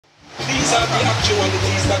are the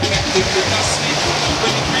actualities that make them bittersweet.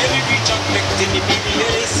 When it really reach and make them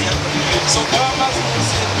immediacy. So farmers will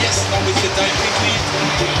say, yes, now is the time to eat.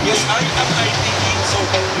 Yes, I am like the heat, so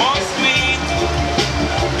more sweet,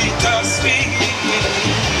 bittersweet,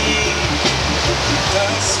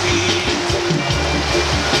 bittersweet,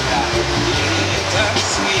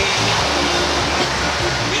 bittersweet.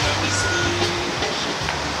 We know this sweet.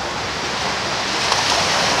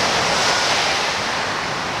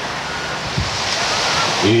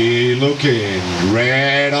 He looking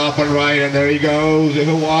red up and right, and there he goes, the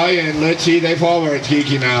Hawaiian. Let's see the forward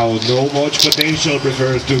kicking out. No much potential,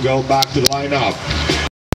 prefers to go back to the lineup.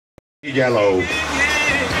 Yellow.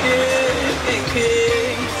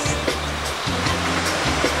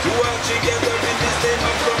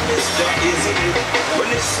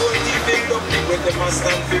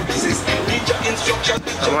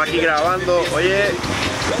 Estamos aquí grabando. Oye,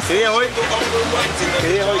 ¿qué día es hoy? ¿Qué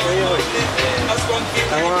día es hoy? ¿Qué día es hoy?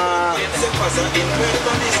 Estamos a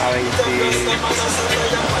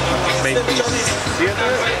 27.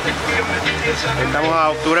 Estamos a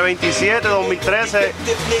octubre 27, 2013.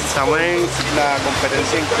 Estamos en la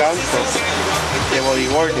competencia Encanto de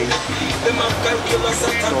bodyboarding.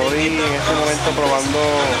 Estoy en este momento probando,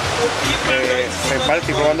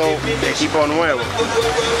 estoy probando equipo nuevo.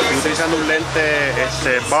 Estoy utilizando un lente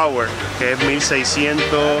Bauer que es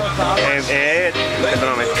 1600,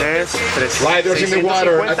 perdóname, este es 350. Riders in the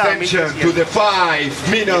water, attention to the 5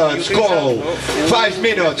 minutes goal. 5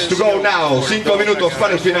 minutes to go now. 5 minutos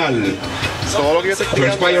para el final. Todo lo que yo estoy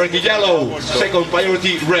First priority yellow, second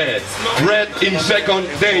priority red. Red in second,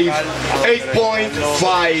 Dave.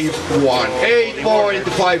 8.51.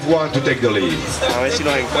 8.51 to take the lead. A ver si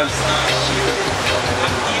nos encuentra.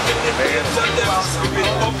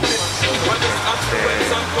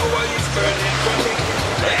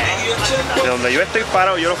 De donde yo estoy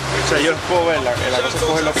parado, yo los puedo ver. La cosa es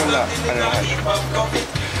cogerlo con la.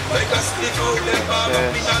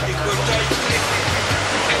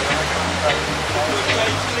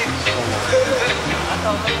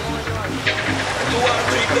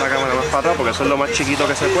 La cámara más para atrás porque eso es lo más chiquito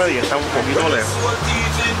que se puede y está un poquito lejos.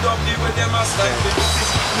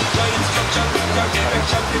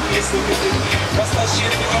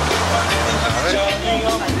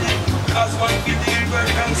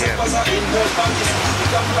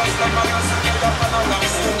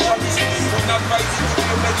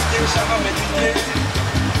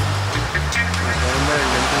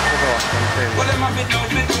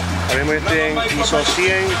 Ahora mismo estoy en ISO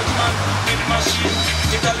 100.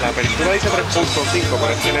 La apertura dice 3.5,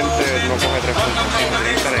 pero este lente no coge 3.5.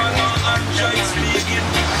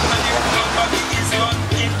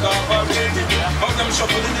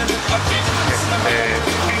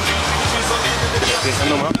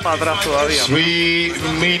 Empezando más para atrás todavía. 3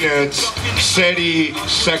 minutes 30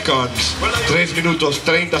 seconds. 3 minutos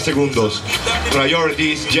 30 segundos.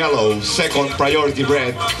 Priority is yellow. Second priority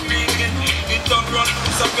red.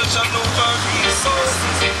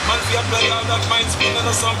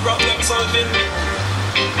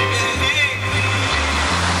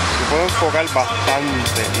 Puedo enfocar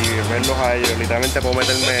bastante y verlos a ellos. Literalmente puedo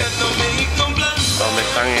meterme donde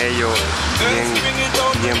están ellos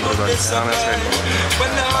bien brutal. Déjame hacerlo.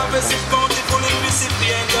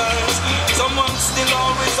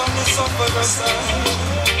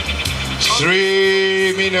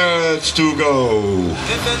 3 minutes to go.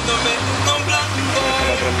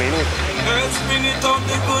 3 minutos.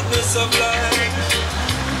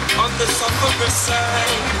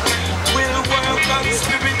 Will work on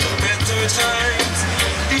spirit to better times,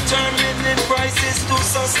 determining prices to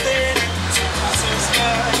sustain.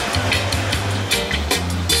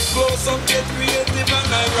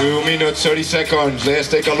 2 minutes 30 seconds. Let's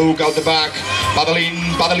take a look out the back.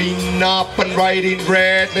 Paddling up and right in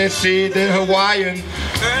red. Let's see the Hawaiian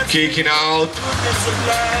kicking out.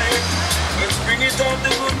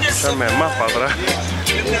 Más para atrás.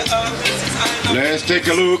 Let's take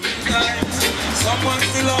a look. Someone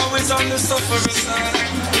still always on the sufferer side.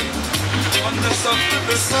 On the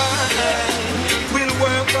sufferer side. We'll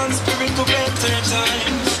work on spirit to better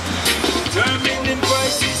times. Determining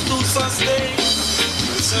prices to sustain.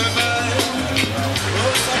 Survive.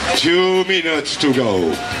 2 minutes to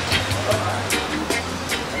go.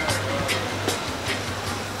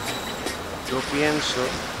 Yo pienso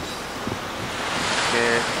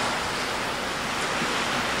que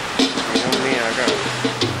acá.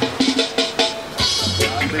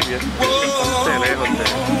 Bastante lejos de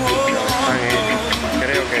están ellos.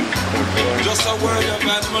 Creo que just a word of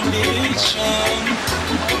admonition.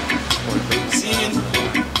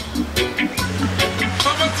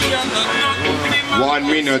 Poverty and not 1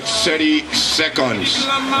 minute 30 seconds.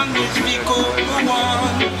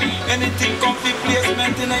 Anything comfy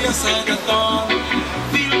placement in your side of thought.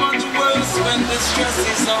 Feel much worse when the stress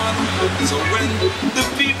is on. So when the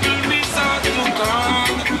people resort to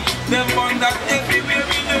calm, them wonder everywhere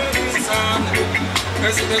in the sun.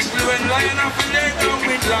 Especially when lying up and lay down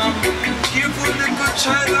with lamb. Careful the good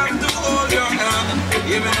child have to hold your hand.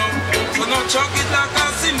 Give it up, so no chuck it like a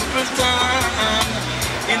simple time.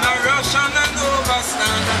 In a rush and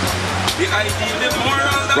overstand. The ideal, the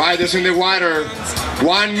moral. Riders in the water.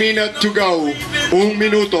 1 minute to go. 1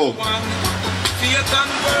 minuto. Faith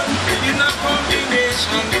and work in a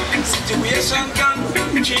combination. Situation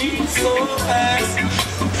can change so fast.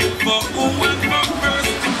 But who went from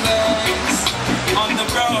first to last on the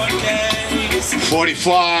broadcast?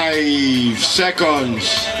 45 seconds.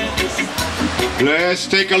 Let's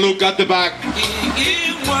take a look at the back.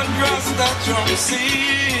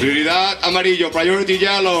 Prioridad amarillo, priority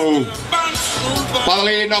yellow.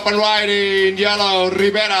 Paddling up and riding, yellow.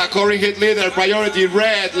 Rivera, Corey hit leader, priority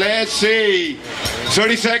red. Let's see.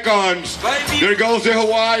 30 seconds. There goes the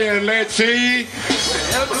Hawaiian. Let's see.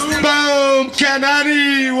 Boom!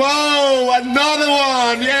 Kanani! Whoa! Another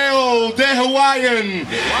one! Yo! The Hawaiian!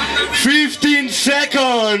 15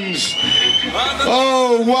 seconds!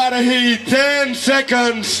 Oh, what a hit! 10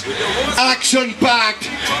 seconds! Action-packed!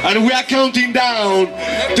 And we are counting down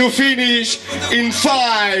to finish in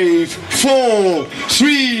 5, 4,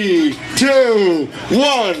 3, 2,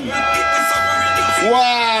 1.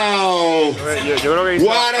 Wow!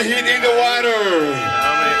 What a hit in the water!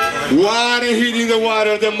 What a hit in the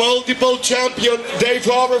water. The multiple champion Dave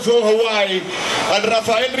Hoover from Hawaii and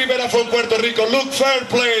Rafael Rivera from Puerto Rico. Look, fair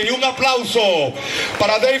play. Un aplauso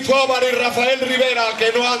para Dave Hoover y Rafael Rivera,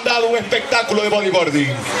 que nos han dado un espectáculo de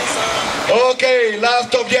bodyboarding. Okay,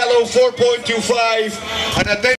 last of yellow 4.25 and